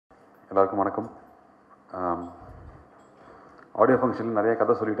எல்லாருக்கும் வணக்கம். ஆடியோ ஃபங்க்ஷனில் நிறைய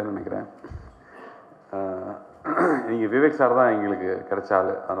கதை சொல்லிட்டேன்னு நினைக்கிறேன். நீங்கள் விவேக் சார் தான் எங்களுக்கு கிடைச்ச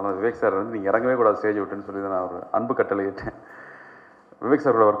ஆள். அதனால் விவேக் சார் வந்து நீங்கள் இறங்கவே கூடாது ஸ்டேஜ் விட்டுன்னு சொல்லி தான் நான் ஒரு அன்பு கட்டளை ஏற்றேன். விவேக்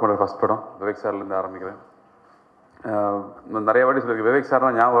சாரோட ஒர்க் பண்ணுற ஃபஸ்ட் படம் விவேக் சார்லேருந்து ஆரம்பிக்கிறேன். நிறைய வாட்டி சொல்லியிருக்கேன், விவேக் சார்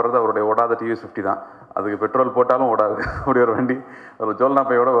தான் ஞாபகம் வருது அவருடைய ஓடாத டிவி50 தான். அதுக்கு பெட்ரோல் போட்டாலும் ஓடாது அப்படி ஒரு வண்டி. ஒரு ஜோல்னா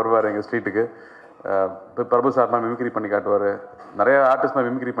பையோடு வருவார் எங்கள் ஸ்ட்ரீட்டுக்கு. இப்போ பிரபு சார்லாம் மிமிக்ரி பண்ணி காட்டுவார், நிறைய ஆர்டிஸ்ட்லாம்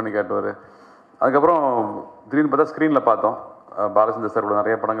மிமிக்ரி பண்ணி காட்டுவார். அதுக்கப்புறம் திடீர்னு பார்த்தா ஸ்க்ரீனில் பார்த்தோம், பாலச்சந்தர் சார் கூட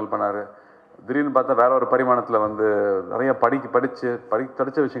நிறைய படங்கள் பண்ணார். திடீர்னு பார்த்தா வேற ஒரு பரிமாணத்தில் வந்து நிறைய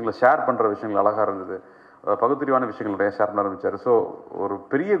படித்த விஷயங்களை ஷேர் பண்ணுற விஷயங்கள் அழகாக இருந்தது. பகுத்தறிவான விஷயங்கள் நிறைய ஷேர் பண்ண ஆரம்பித்தார். ஸோ ஒரு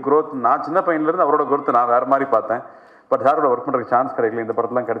பெரிய க்ரோத். நான் சின்ன பையன்லேருந்து அவரோட க்ரோத் நான் வேறு மாதிரி பார்த்தேன். பட் சாரோட ஒர்க் பண்ணுறதுக்கு சான்ஸ் கிடைக்கல. இந்த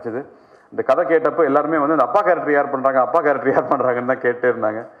படத்துலாம் கிடச்சிது. இந்த கதை கேட்டப்போ எல்லாருமே வந்து இந்த அப்பா கேரக்டர் யார் பண்ணுறாங்கன்னு தான் கேட்டே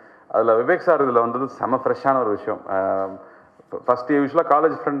இருந்தாங்க. அதில் விவேக் சார் இதில் வந்தது செம ஃப்ரெஷ்ஷான ஒரு விஷயம். ஃபஸ்ட்டு யூஸ்வலாக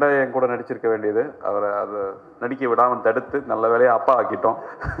காலேஜ் ஃப்ரெண்டாக என் கூட நடிச்சிருக்க வேண்டியது, அவரை அதை நடிக்க விடாமல் தடுத்து நல்ல வேலையாக அப்பா ஆக்கிட்டோம்.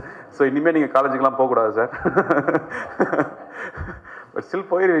 ஸோ இனிமேல் நீங்கள் காலேஜுக்கெலாம் போகக்கூடாது சார். பட் ஸ்டில்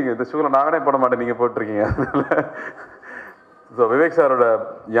போயிடுவீங்க. இந்த ஷூவில் நானே போட மாட்டேன், நீங்கள் போட்டிருக்கீங்க. ஸோ விவேக் சாரோட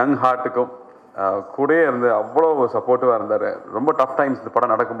யங் ஹார்ட்டுக்கும் கூடயே இருந்து அவ்வளோ சப்போர்ட்டிவாக இருந்தார். ரொம்ப டஃப் டைம்ஸ் இந்த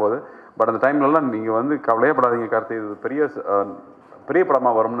படம் நடக்கும்போது. பட் அந்த டைம்லலாம் நீங்கள் வந்து கவலையே படாதீங்க கார்த்தி, இது பெரிய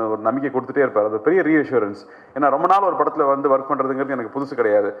படமாக வரும்னு ஒரு நம்பிக்கை கொடுத்துட்டே இருப்பார். அது பெரிய ரீஅஷூரன்ஸ். ஏன்னா ரொம்ப நாள் ஒரு படத்தில் வந்து ஒர்க் பண்ணுறதுங்கிறது எனக்கு புதுசு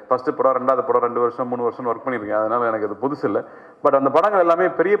கிடையாது. ஃபஸ்ட்டு படம், ரெண்டாவது படம், 2 வருஷம் 3 வருஷம் ஒர்க் பண்ணியிருக்கேன். அதனால் எனக்கு அது புதுசு இல்லை. பட் அந்த படங்கள் எல்லாமே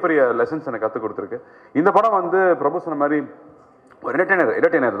பெரிய லெசன்ஸ் எனக்கு கற்றுக் கொடுத்துருக்கு. இந்த படம் வந்து பிரபு சொன்ன மாதிரி ஒரு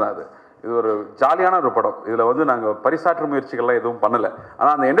என்டர்டெய்னர் தான். இது ஒரு ஜாலியான ஒரு படம். இதில் வந்து நாங்கள் பரிசாற்று முயற்சிகள்லாம் எதுவும் பண்ணலை.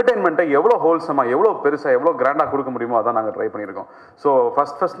 ஆனால் அந்த என்டர்டெயின்மெண்ட்டை எவ்வளோ ஹோல்சமாக, எவ்வளோ பெருசாக, எவ்வளோ கிராண்டாக கொடுக்க முடியுமோ அதான் நாங்கள் ட்ரை பண்ணியிருக்கோம். ஸோ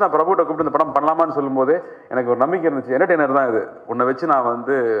ஃபஸ்ட் நான் பிரபுட்ட கூப்பிட்டு இந்த படம் பண்ணலாமான்னு சொல்லும்போதே எனக்கு ஒரு நம்பிக்கை இருந்துச்சு. என்டர்டெய்னர் தான் இது, உன்னை வச்சு நான்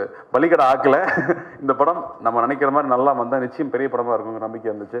வந்து பலிக்கடை ஆக்கலை. இந்த படம் நம்ம நினைக்கிற மாதிரி நல்லா வந்தால் நிச்சயம் பெரிய படமாக இருக்குங்கிற நம்பிக்கை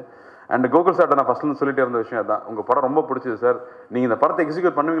இருந்துச்சு. அண்ட் கோகுல் சார்ட்ட நான் ஃபஸ்ட்லேருந்து சொல்லிட்டு இருந்த விஷயம் தான், உங்கள் படம் ரொம்ப பிடிச்சிது சார், நீங்கள் இந்த படத்தை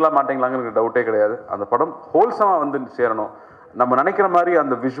எக்ஸிக்யூட் பண்ணுவீங்களா மாட்டீங்களாங்கிற டவுட்டே கிடையாது. அந்த படம் ஹோல்சமாக வந்து சேரணும். நம்ம நினைக்கிற மாதிரி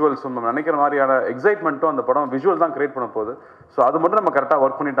அந்த விஷுவல்ஸும், நம்ம நினைக்கிற மாதிரியான எக்ஸைட்மெண்ட்டும் அந்த படம் விஷுவல் தான் கிரியேட் பண்ண போகுது. ஸோ அது மட்டும் நம்ம கரெக்டாக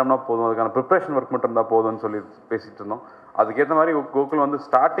ஒர்க் பண்ணிட்டோம்னா போதும், அதுக்கான ப்ரிப்ரேஷன் ஒர்க் மட்டும் இருந்தால் போதும்னு சொல்லி பேசிகிட்டு இருந்தோம். அதுக்கேற்ற மாதிரி கோகுல் வந்து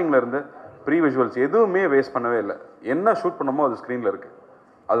ஸ்டார்டிங்லேருந்து ப்ரீ விஷுவல்ஸ் எதுவுமே வேஸ்ட் பண்ணவே இல்லை. என்ன ஷூட் பண்ணமோ அது ஸ்க்ரீனில் இருக்குது.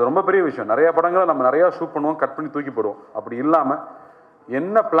 அது ரொம்ப பெரிய விஷயம். நிறையா படங்களை நம்ம நிறையா ஷூட் பண்ணுவோம், கட் பண்ணி தூக்கி போடுவோம். அப்படி இல்லாமல்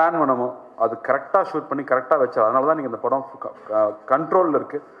என்ன பிளான் பண்ணமோ அது கரெக்டாக ஷூட் பண்ணி கரெக்டாக வச்சா, அதனால தான் நீங்கள் இந்த படம் கண்ட்ரோலில்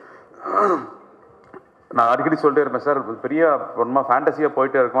இருக்குது. நான் அடிக்கடி சொல்லிட்டே இருப்பேன், சார் பெரிய ரொம்ப ஃபேண்டஸியாக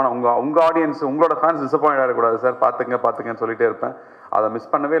போயிட்டே இருக்கும், உங்கள் ஆடியன்ஸ், உங்களோட ஃபேன்ஸ் டிசப்பாயிண்ட் ஆகக்கூடாது சார், பார்த்துங்கன்னு சொல்லிட்டே இருப்பேன். அதை மிஸ்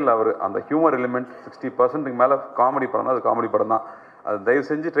பண்ணவே இல்லை அவர். அந்த ஹியூமர் எலிமெண்ட் 60% மேலே காமெடி படம் தான். அது காமெடி படம் தான். அது தயவு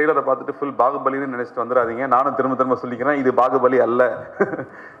செஞ்சு ட்ரெய்லரை பார்த்துட்டு ஃபுல் பாகுபலின்னு நினச்சிட்டு வந்துடாதீங்க. நானும் திரும்ப சொல்லிக்கிறேன், இது பாகுபலி அல்ல.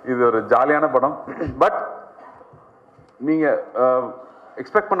 இது ஒரு ஜாலியான படம். பட் நீங்கள்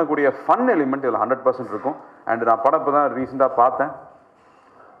எக்ஸ்பெக்ட் பண்ணக்கூடிய ஃபன் எலிமெண்ட் இதில் 100% இருக்கும். அண்ட் நான் படம் இப்போ தான் ரீசெண்டாக பார்த்தேன்.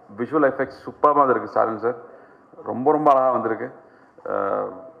 விஷுவல் எஃபெக்ட்ஸ் சூப்பராக இருக்குது ஸ்டாலின் சார், ரொம்ப அழகாக வந்திருக்கு.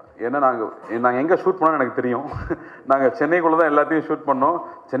 ஏன்னா நாங்கள் எங்கே ஷூட் பண்ணோன்னு எனக்கு தெரியும். நாங்கள் சென்னைக்குள்ளே தான் எல்லாத்தையும் ஷூட் பண்ணோம்.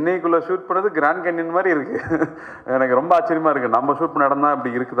 சென்னைக்குள்ளே ஷூட் பண்ணது கிராண்ட் கேன்யன் மாதிரி இருக்குது. எனக்கு ரொம்ப ஆச்சரியமாக இருக்குது, நம்ம ஷூட் பண்ண இடம் தான்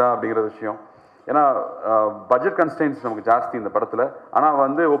இப்படி இருக்குதா அப்படிங்கிற விஷயம். ஏன்னா பட்ஜெட் கன்ஸ்டன்ஸ் நமக்கு ஜாஸ்தி இந்த படத்தில். ஆனால்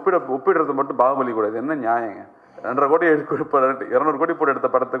வந்து ஒப்பிடுறது மட்டும் பாகுபலி கூட. இது என்ன நியாயங்க? 200 கோடி 200 கோடி போட்டு எடுத்த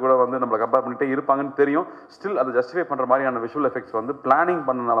படத்தை கூட வந்து நம்மளை கம்பேர் பண்ணிட்டே இருப்பாங்கன்னு தெரியும். ஸ்டில் அதை ஜஸ்டிஃபை பண்ணுற மாதிரியான விஷுவல் எஃபெக்ட்ஸ் வந்து பிளானிங்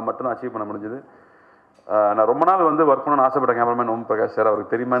பண்ணனால மட்டும்தான் அச்சீவ் பண்ண முடிஞ்சுது. நான் ரொம்ப நாள் வந்து ஒர்க் பண்ணணும்னு ஆசைப்பட்ட கேமராமேன் ஓம் பிரகாஷ் சார்.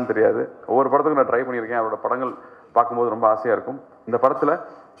 அவருக்கு தெரியுமான்னு தெரியாது. ஒவ்வொரு படத்துக்கும் நான் ட்ரை பண்ணியிருக்கேன். அவரோட படங்கள் பார்க்கும்போது ரொம்ப ஆசையாக இருக்கும். இந்த படத்தில்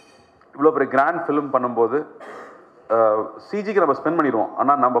இவ்வளோ பெரிய கிராண்ட் ஃபிலிம் பண்ணும்போது சிஜிக்கு நம்ம ஸ்பெண்ட் பண்ணிடுவோம்.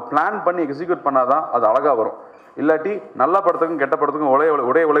 ஆனால் நம்ம பிளான் பண்ணி எக்ஸிக்யூட் பண்ணாதான் அது அழகாக வரும். இல்லாட்டி நல்ல படத்துக்கும் கெட்ட படத்துக்கும்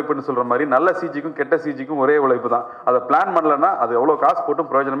ஒரே உழைப்புன்னு சொல்கிற மாதிரி நல்ல சிஜிக்கும் கெட்ட சிஜிக்கும் ஒரே உழைப்பு தான். அதை பிளான் பண்ணலன்னா அது எவ்வளோ காசு போட்டும்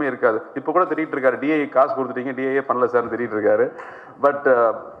பிரயோஜனமே இருக்காது. இப்போ கூட திட்டிகிட்டு இருக்காரு, டிஐ காசு கொடுத்துட்டீங்க, டிஐயே பண்ணல சார்னு திட்டிகிட்டு இருக்காரு. பட்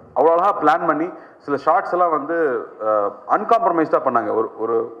அவ்வளோ அழகாக பிளான் பண்ணி சில ஷார்ட்ஸ் எல்லாம் வந்து அன்காம்ப்ரமைஸ்டாக பண்ணாங்க.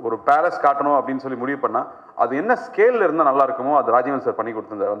 ஒரு பேலஸ் காட்டணும் அப்படின்னு சொல்லி முடிவு பண்ணால் அது என்ன ஸ்கேலில் இருந்தால் நல்லா இருக்குமோ அது ராஜீவன் சார் பண்ணி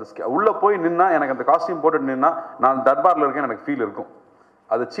கொடுத்துருந்தார். அந்த உள்ளே போய் நின்னா எனக்கு அந்த காஸ்டியூம் போட்டு நின்னா நான் தர்பாரில் இருக்கேன் எனக்கு ஃபீல் இருக்கும்.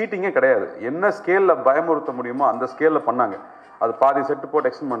 அது சீட்டிங்கே கிடையாது. என்ன ஸ்கேலில் பயமுறுத்த முடியுமோ அந்த ஸ்கேலில் பண்ணாங்க. அது பாதி செட்டு போட்டு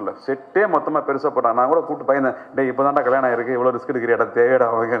எக்ஸ்டெண்ட் பண்ணல, செட்டே மொத்தமாக பெருசாக போட்டாங்க. நான் கூட கூப்பிட்டு பயந்தேன், டே இப்போ தான்டா கல்யாணம் ஆயிருக்கு, இவ்வளோ ரிஸ்க் எடுக்கிற இடம் தேவையடா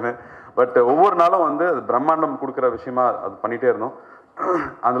அவங்கன்னு. பட் ஒவ்வொரு நாளும் வந்து அது பிரம்மாண்டம் கொடுக்குற விஷயமா அது பண்ணிகிட்டே இருந்தோம்.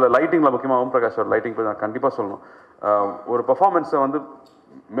 அதில் லைட்டிங்கில் முக்கியமாக ஓம் பிரகாஷ் லைட்டிங் போய் நான் கண்டிப்பாக சொல்லணும். ஒரு பர்ஃபார்மன்ஸை வந்து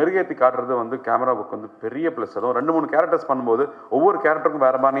மெருகேற்றி காட்டுறது வந்து கேமராவுக்கு வந்து பெரிய ப்ளஸ். அதுவும் 2-3 கேரக்டர்ஸ் பண்ணும்போது ஒவ்வொரு கேரக்டருக்கும்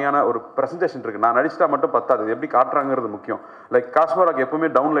வேறு மாதிரியான ஒரு ப்ரெசன்டேஷன் இருக்குது. நான் நடிச்சிட்டா மட்டும் பத்தாது, எப்படி காட்டுறாங்கிறது முக்கியம். லைக் காஷ்மோராக்கு எப்பவுமே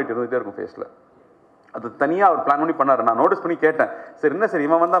டவுன் லைட் இருந்துகிட்டே இருக்கும் ஃபேஸில். அது தனியாக அவர் பிளான் பண்ணி பண்ணார். நான் நோட்டீஸ் பண்ணி கேட்டேன், சரி என்ன சரி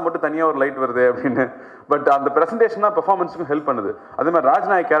இவன் வந்தால் மட்டும் தனியாக ஒரு லைட் வருது அப்படின்னு. பட் அந்த ப்ரெசன்டேஷன் தான் பெர்ஃபார்மன்ஸுக்கும் ஹெல்ப் பண்ணுது. அதே மாதிரி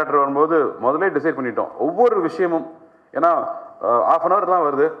ராஜ்நாயக் கேரக்டர் வரும்போது முதலே டிசைட் பண்ணிட்டோம் ஒவ்வொரு விஷயமும். ஏன்னா ½ an hour தான்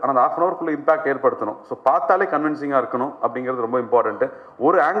வருது, ஆனால் அந்த ½ an hourக்குள்ள இம்பாக்ட் ஏற்படுத்தணும். ஸோ பார்த்தாலே கன்வின்சிங்காக இருக்கணும் அப்படிங்கிறது ரொம்ப இம்பார்ட்டன்ட்டு.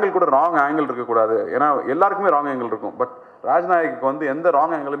 ஒரு ஆங்கிள் கூட ராங் ஆங்கிள் இருக்கக்கூடாது. ஏன்னா எல்லாருக்குமே ராங் ஆங்கிள் இருக்கும். பட் ராஜ்நாயக்கு வந்து எந்த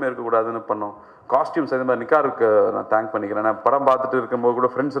ராங் ஆங்கிளுமே இருக்கக்கூடாதுன்னு பண்ணோம். காஸ்டியூம்ஸ் அதே மாதிரி நிக்காருக்கு நான் தேங்க் பண்ணிக்கிறேன். நான் படம் பார்த்துட்டு இருக்கும்போது கூட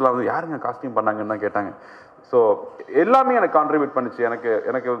ஃப்ரெண்ட்ஸ் எல்லாம் வந்து யாருங்க காஸ்டியூம் பண்ணாங்கன்னு தான் கேட்டாங்க. ஸோ எல்லாமே எனக்கு கான்ட்ரிபியூட் பண்ணிச்சு.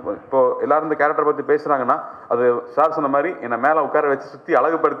 எனக்கு இப்போ எல்லாரும் இந்த கேரக்டர் பற்றி பேசுகிறாங்கன்னா அது சார் சொன்ன மாதிரி என்னை மேலே உட்கார வச்சு சுற்றி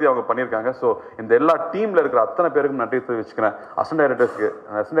அழகுபடுத்தி அவங்க பண்ணியிருக்காங்க. ஸோ இந்த எல்லா டீமில் இருக்கிற அத்தனை பேருக்கும் நன்றி தெரிவிச்சுக்கிறேன். அசிஸ்டன்ட்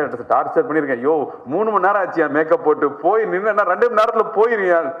டைரக்டர்ஸ் டார்ச்சர் பண்ணியிருக்கேன். 3 மணி நேரம் ஆச்சு என் மேக்கப் போட்டு போய் நின்று 2 மணி நேரத்தில்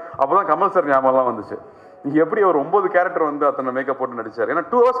போயிருவியா. அப்போ தான் கமல் சார் ஞாபகம்லாம் வந்துச்சு. நீங்கள் எப்படி ஒரு 9 கேரக்டர் வந்து அத்தனை மேக்கப் போட்டு நடிச்சார். ஏன்னா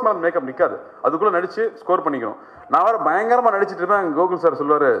 2 hours மேலே மேக்கப் நிற்காது, அதுக்குள்ளே நடிச்சு ஸ்கோர் பண்ணிக்கணும். நான் வேறு பயங்கரமாக நடிச்சிட்டு இருப்பேன். கோகுல் சார்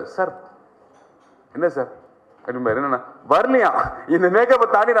சொல்லுவார், சார் என்ன சார் அப்படிம்பாரு, என்னென்ன வரலையா இந்த மேக்கப்பை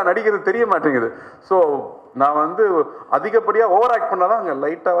தாண்டி நான் நடிக்கிறது தெரிய மாட்டேங்குது. ஸோ நான் வந்து அதிகப்படியாக ஓவர் ஆக்ட் பண்ணால் தான் அங்கே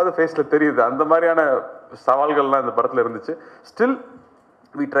லைட்டாவது ஃபேஸில் தெரியுது. அந்த மாதிரியான சவால்கள்லாம் இந்த படத்தில் இருந்துச்சு. Still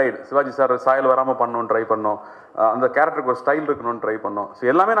we dried. Sivaji sir சாயல் வராமல் பண்ணணும்னு ட்ரை பண்ணோம். அந்த கேரக்டருக்கு ஒரு ஸ்டைல் இருக்கணும்னு ட்ரை பண்ணோம். ஸோ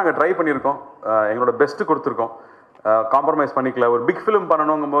எல்லாமே நாங்கள் ட்ரை பண்ணியிருக்கோம். எங்களோட பெஸ்ட்டு கொடுத்துருக்கோம். காம்ப்ரமைஸ் பண்ணிக்கல. ஒரு பிக் ஃபிலிம்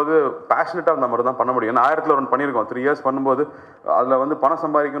பண்ணணுங்கும் போது பேஷனட்டாக இருந்த மாதிரி தான் பண்ண முடியும். ஏன்னா 1000 பண்ணியிருக்கோம். 3 years பண்ணும்போது அதில் வந்து பணம்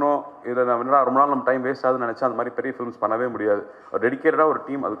சம்பாதிக்கணும், இதில் நான் ரொம்ப நாள் நம்ம டைம் வேஸ்ட் ஆகுதுன்னு நினச்சா அந்த மாதிரி பெரிய ஃபிலிம்ஸ் பண்ணவே முடியாது. ஒரு டெடிக்கேட்டடாக ஒரு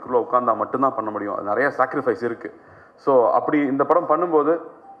டீம் அதுக்குள்ளே உட்காந்தா மட்டும்தான் பண்ண முடியும். அது நிறைய சாக்ரிஃபைஸ் இருக்குது. ஸோ அப்படி இந்த படம் பண்ணும்போது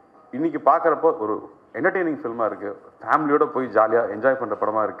இன்றைக்கி பார்க்குறப்போ ஒரு என்டர்டெய்னிங் ஃபில்மாக இருக்குது. ஃபேமிலியோடு போய் ஜாலியாக என்ஜாய் பண்ணுற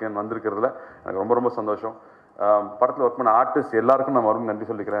படமாக இருக்குன்னு வந்திருக்கிறதுல எனக்கு ரொம்ப ரொம்ப சந்தோஷம். படத்தில் ஒர்க் பண்ண ஆர்டிஸ்ட் எல்லாருக்கும் நான் மறுபடியும் நன்றி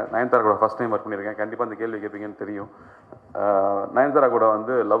சொல்லிக்கிறேன். நயன்தாரா கூட ஃபஸ்ட் டைம் ஒர்க் பண்ணியிருக்கேன். கண்டிப்பாக அந்த கேள்வி கேட்பீங்கன்னு தெரியும். நயன்தாரா கூட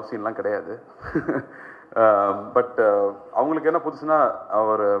வந்து லவ் சீன்லாம் கிடையாது. பட் அவங்களுக்கு என்ன புதுசுன்னா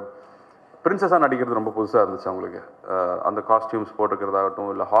அவர் பிரின்சஸாக நடிக்கிறது ரொம்ப புதுசாக இருந்துச்சு அவங்களுக்கு. அந்த காஸ்டியூம்ஸ் போட்டுக்கிறதாகட்டும்,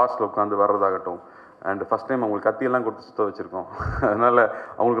 இல்லை ஹார்ஸில் உட்காந்து வர்றதாகட்டும். அண்ட் ஃபஸ்ட் டைம் அவங்களுக்கு கத்தியெல்லாம் கொடுத்து சுத்த வச்சுருக்கோம். அதனால்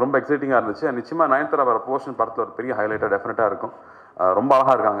அவங்களுக்கு ரொம்ப எக்ஸைட்டிங்காக இருந்துச்சு. நிச்சயமாக நயன்தாரா வர போர்ஷன் படத்தில் ஒரு பெரிய ஹைலைட்டாக டெஃபினட்டாக இருக்கும். ரொம்ப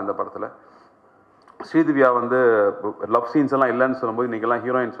அழகாக இருக்காங்க இந்த படத்தில். ஸ்ரீதிவ்யா வந்து லவ் சீன்ஸ் எல்லாம் இல்லைன்னு சொல்லும்போது இன்றைக்கெல்லாம்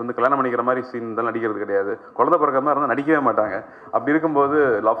ஹீரோயின்ஸ் வந்து கல்யாணம் பண்ணிக்கிற மாதிரி சீன் தான் நடிக்கிறது கிடையாது. குழந்தை பிறக்கிற மாதிரி இருந்தால் நடிக்கவே மாட்டாங்க. அப்படி இருக்கும்போது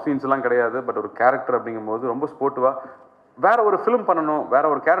லவ் சீன்ஸ் எல்லாம் கிடையாது. பட் ஒரு கேரக்டர் அப்படிங்கும்போது ரொம்ப ஸ்போர்ட்டிவாக வேற ஒரு ஃபிலிம் பண்ணணும், வேற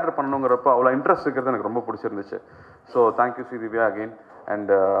ஒரு கேரக்டர் பண்ணணுங்கிறப்போ அவ்வளோ இன்ட்ரெஸ்ட் இருக்கிறது எனக்கு ரொம்ப பிடிச்சிருந்துச்சு. So thank you Sri Divya again.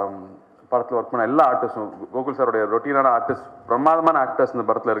 And படத்தில் ஒர்க் பண்ண எல்லா ஆர்டிஸ்டும், கோகுல் சாருடைய ரொட்டீனான ஆர்டிஸ்ட், பிரமாதமான ஆக்டர்ஸ் இந்த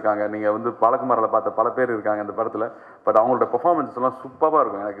படத்தில் இருக்காங்க. நீங்கள் வந்து பாலகுமாரில் பார்த்த பல பேர் இருக்காங்க இந்த படத்தில். பட் அவங்களோட பெர்ஃபார்மன்ஸ் எல்லாம் சூப்பராக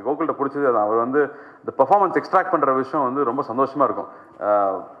இருக்கும். எனக்கு கோகுல்கிட்ட பிடிச்சது அது. அவர் வந்து இந்த பெர்ஃபார்மன்ஸ் எக்ஸ்ட்ராக்ட் பண்ணுற விஷயம் வந்து ரொம்ப சந்தோஷமாக இருக்கும்.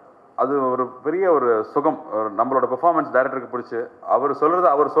 அது ஒரு பெரிய ஒரு சுகம். நம்மளோட பெர்ஃபார்மன்ஸ் டைரக்டருக்கு பிடிச்சி அவர்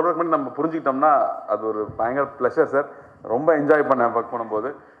சொல்கிறதுக்கு முன்னாடி நம்ம புரிஞ்சுக்கிட்டோம்னா அது ஒரு பயங்கர ப்ளஷர் சார். ரொம்ப என்ஜாய் பண்ணேன் ஒர்க்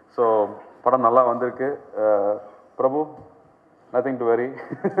பண்ணும்போது. ஸோ படம் நல்லா வந்திருக்கு. பிரபு, நத்திங் டு வெரி.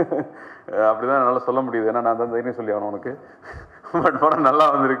 அப்படிதான் நல்லா சொல்ல முடியுது. ஏன்னா நான் தான் தைரியம் சொல்லி ஆகணும் உனக்கு. பட் படம் நல்லா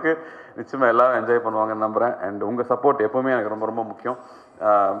வந்திருக்கு. நிச்சயமாக எல்லாரும் என்ஜாய் பண்ணுவாங்கன்னு நம்புகிறேன். அண்ட் உங்கள் சப்போர்ட் எப்போவுமே எனக்கு ரொம்ப ரொம்ப முக்கியம்.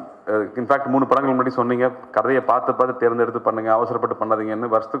 இன்ஃபேக்ட் 3 படங்கள் முன்னாடி சொன்னீங்க, கதையை பார்த்து தேர்ந்தெடுத்து பண்ணுங்கள், அவசரப்பட்டு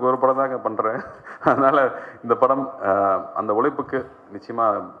பண்ணாதீங்கன்னு. வருஷத்துக்கு ஒரு படம் தாங்க பண்ணுறேன். அதனால் இந்த படம் அந்த உழைப்புக்கு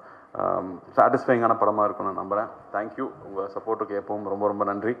நிச்சயமாக சாட்டிஸ்ஃபைங்கான படமாக இருக்கும்னு நான் நம்புகிறேன். தேங்க்யூ. உங்கள் சப்போர்ட்டுக்கு எப்பவும் ரொம்ப ரொம்ப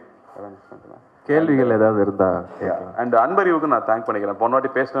நன்றி. கேள்விகள் ஏதாவது இருந்தா? அண்ட் அன்பறிவுக்கு நான் தேங்க் பண்ணிக்கிறேன். போன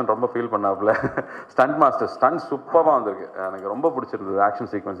பேசணும்னு ரொம்ப ஃபீல் பண்ணாப்புல. ஸ்டண்ட் மாஸ்டர் ஸ்டண்ட் சூப்பராக வந்திருக்கு. எனக்கு ரொம்ப பிடிச்சிருந்தது ஆக்ஷன்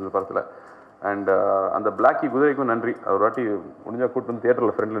சீக்வன்ஸ் இந்த படத்தில். அண்ட் அந்த பிளாக்கி குதிரைக்கும் நன்றி. ஒரு வாட்டி முடிஞ்சால் கூப்பிட்டு வந்து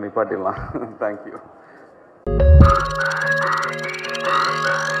தியேட்டரில் ஃப்ரெண்டில் நிப்பாட்டிடலாம். தேங்க்யூ.